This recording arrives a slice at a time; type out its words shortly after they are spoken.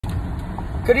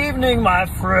Good evening, my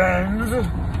friends.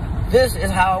 This is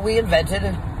how we invented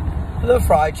the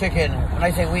fried chicken. When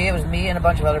I say we, it was me and a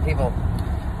bunch of other people,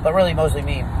 but really mostly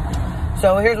me.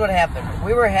 So here's what happened.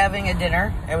 We were having a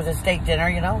dinner. It was a steak dinner,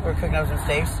 you know. We were cooking up some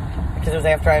steaks because it was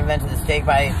after I invented the steak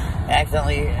by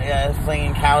accidentally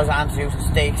flinging cows onto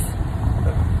steaks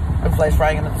and flash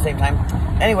frying them at the same time.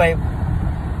 Anyway,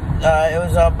 it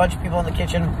was a bunch of people in the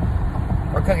kitchen.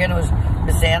 We're cooking. It was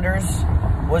Miss Sanders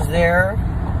was there.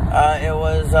 It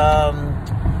was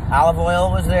Olive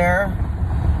Oil was there,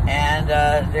 and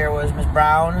there was Miss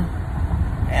Brown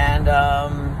and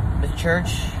Miss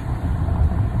Church,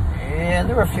 and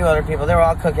there were a few other people. They were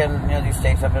all cooking, you know, these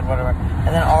steaks up and whatever. And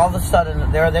then all of a sudden,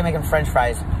 they're making French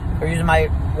fries. They're using my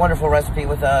wonderful recipe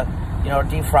with a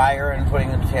deep fryer and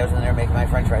putting the potatoes in there, making my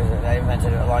French fries that I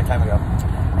invented a long time ago.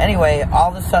 Anyway, all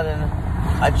of a sudden,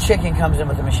 a chicken comes in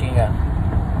with a machine gun.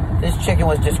 This chicken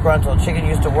was disgruntled. Chicken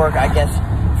used to work, I guess,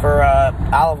 for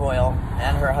Olive Oil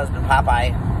and her husband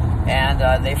Popeye,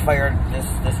 and they fired this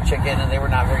chicken, and they were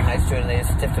not very nice to it, and they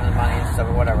stiffed him the money and stuff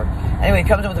or whatever. Anyway, he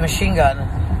comes in with a machine gun,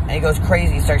 and he goes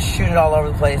crazy. He starts shooting it all over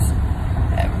the place.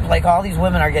 Like, all these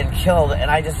women are getting killed,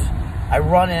 and I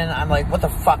run in, I'm like, what the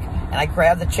fuck? And I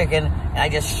grab the chicken, and I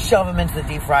just shove him into the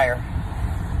deep fryer.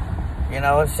 You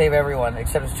know, save everyone,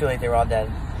 except it's too late, they were all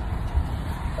dead.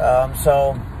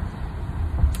 So...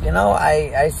 you know,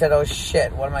 I said, oh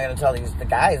shit, what am I going to tell the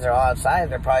guys? They're all outside.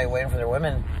 They're probably waiting for their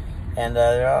women. And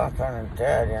they're all kind of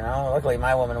dead, you know. Luckily,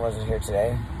 my woman wasn't here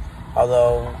today.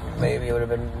 Although, maybe it would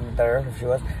have been better if she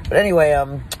was. But anyway,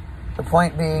 the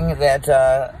point being that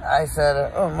I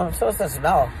said, oh, so what's that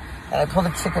smell? And I pulled the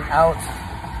chicken out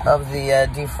of the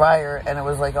deep fryer, and it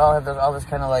was like all this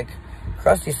kind of like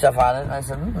crusty stuff on it. And I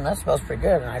said, that smells pretty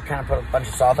good. And I kind of put a bunch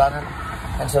of salt on it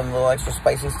and some little extra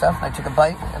spicy stuff. And I took a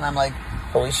bite, and I'm like,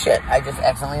 holy shit, I just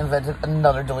accidentally invented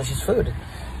another delicious food.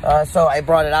 So I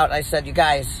brought it out and I said, you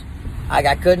guys, I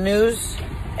got good news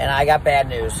and I got bad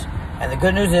news. And the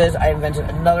good news is I invented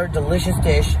another delicious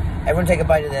dish. Everyone take a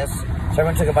bite of this. So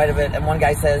everyone took a bite of it, and one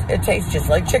guy says, it tastes just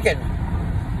like chicken.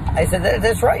 I said,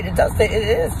 that's right, it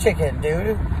is chicken,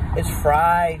 dude. It's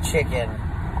fried chicken.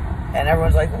 And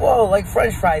everyone's like, whoa, like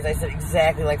French fries. I said,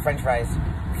 exactly like French fries.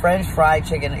 French fried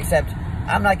chicken, except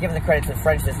I'm not giving the credit to the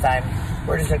French this time.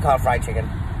 We're just going to call it fried chicken.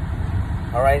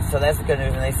 All right, so that's the good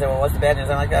news. And they said, well, what's the bad news?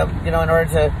 I'm like, in order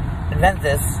to invent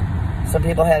this, some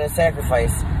people had to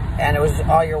sacrifice. And it was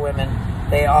all your women.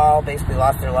 They all basically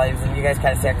lost their lives. And you guys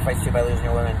kind of sacrificed too by losing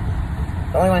your women.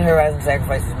 The only one who hasn't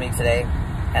sacrificed is me today.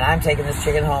 And I'm taking this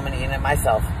chicken home and eating it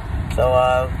myself.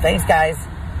 So, thanks, guys.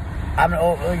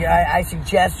 I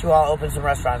suggest you all open some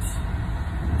restaurants.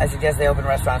 I suggest they open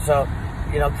restaurants. So,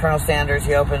 Colonel Sanders,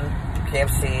 he opened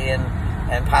KFC,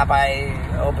 and Popeye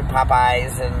opened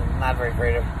Popeyes, and not very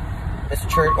creative.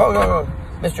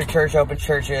 Mr. Church opened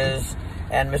Churches,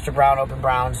 and Mr. Brown opened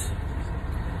Browns.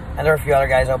 And there were a few other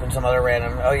guys opened some other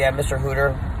random. Oh yeah, Mr.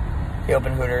 Hooter, he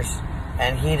opened Hooters.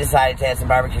 And he decided to add some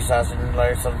barbecue sauce and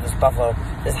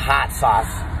this hot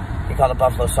sauce. He called it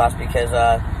buffalo sauce because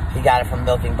he got it from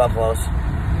milking buffaloes.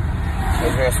 It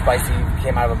was very spicy,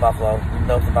 came out of a buffalo, he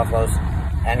milked the buffaloes,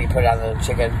 and he put it on the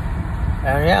chicken.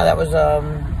 And yeah, that was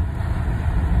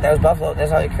buffalo.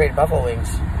 That's how he created buffalo wings.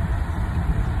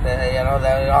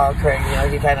 That all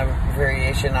created, he kind of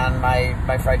variation on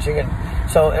my fried chicken.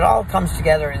 So it all comes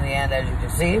together in the end, as you can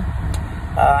see.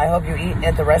 I hope you eat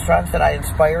at the restaurants that I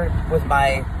inspired with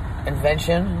my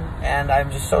invention, and I'm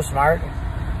just so smart.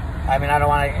 I mean, I don't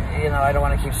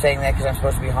want to keep saying that because I'm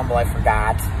supposed to be humble. I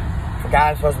forgot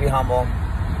I'm supposed to be humble.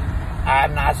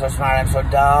 I'm not so smart. I'm so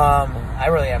dumb. I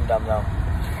really am dumb, though.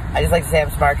 I just like to say I'm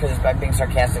smart because I'm being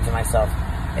sarcastic to myself.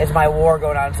 It's my war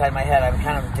going on inside my head. I'm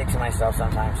kind of a dick to myself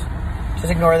sometimes.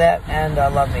 Just ignore that and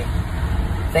love me.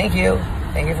 Thank you.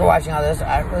 Thank you for watching all this.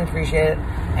 I really appreciate it.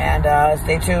 And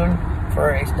stay tuned for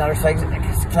another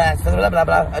class. Blah, blah, blah,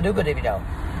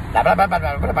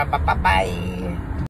 blah. Bye.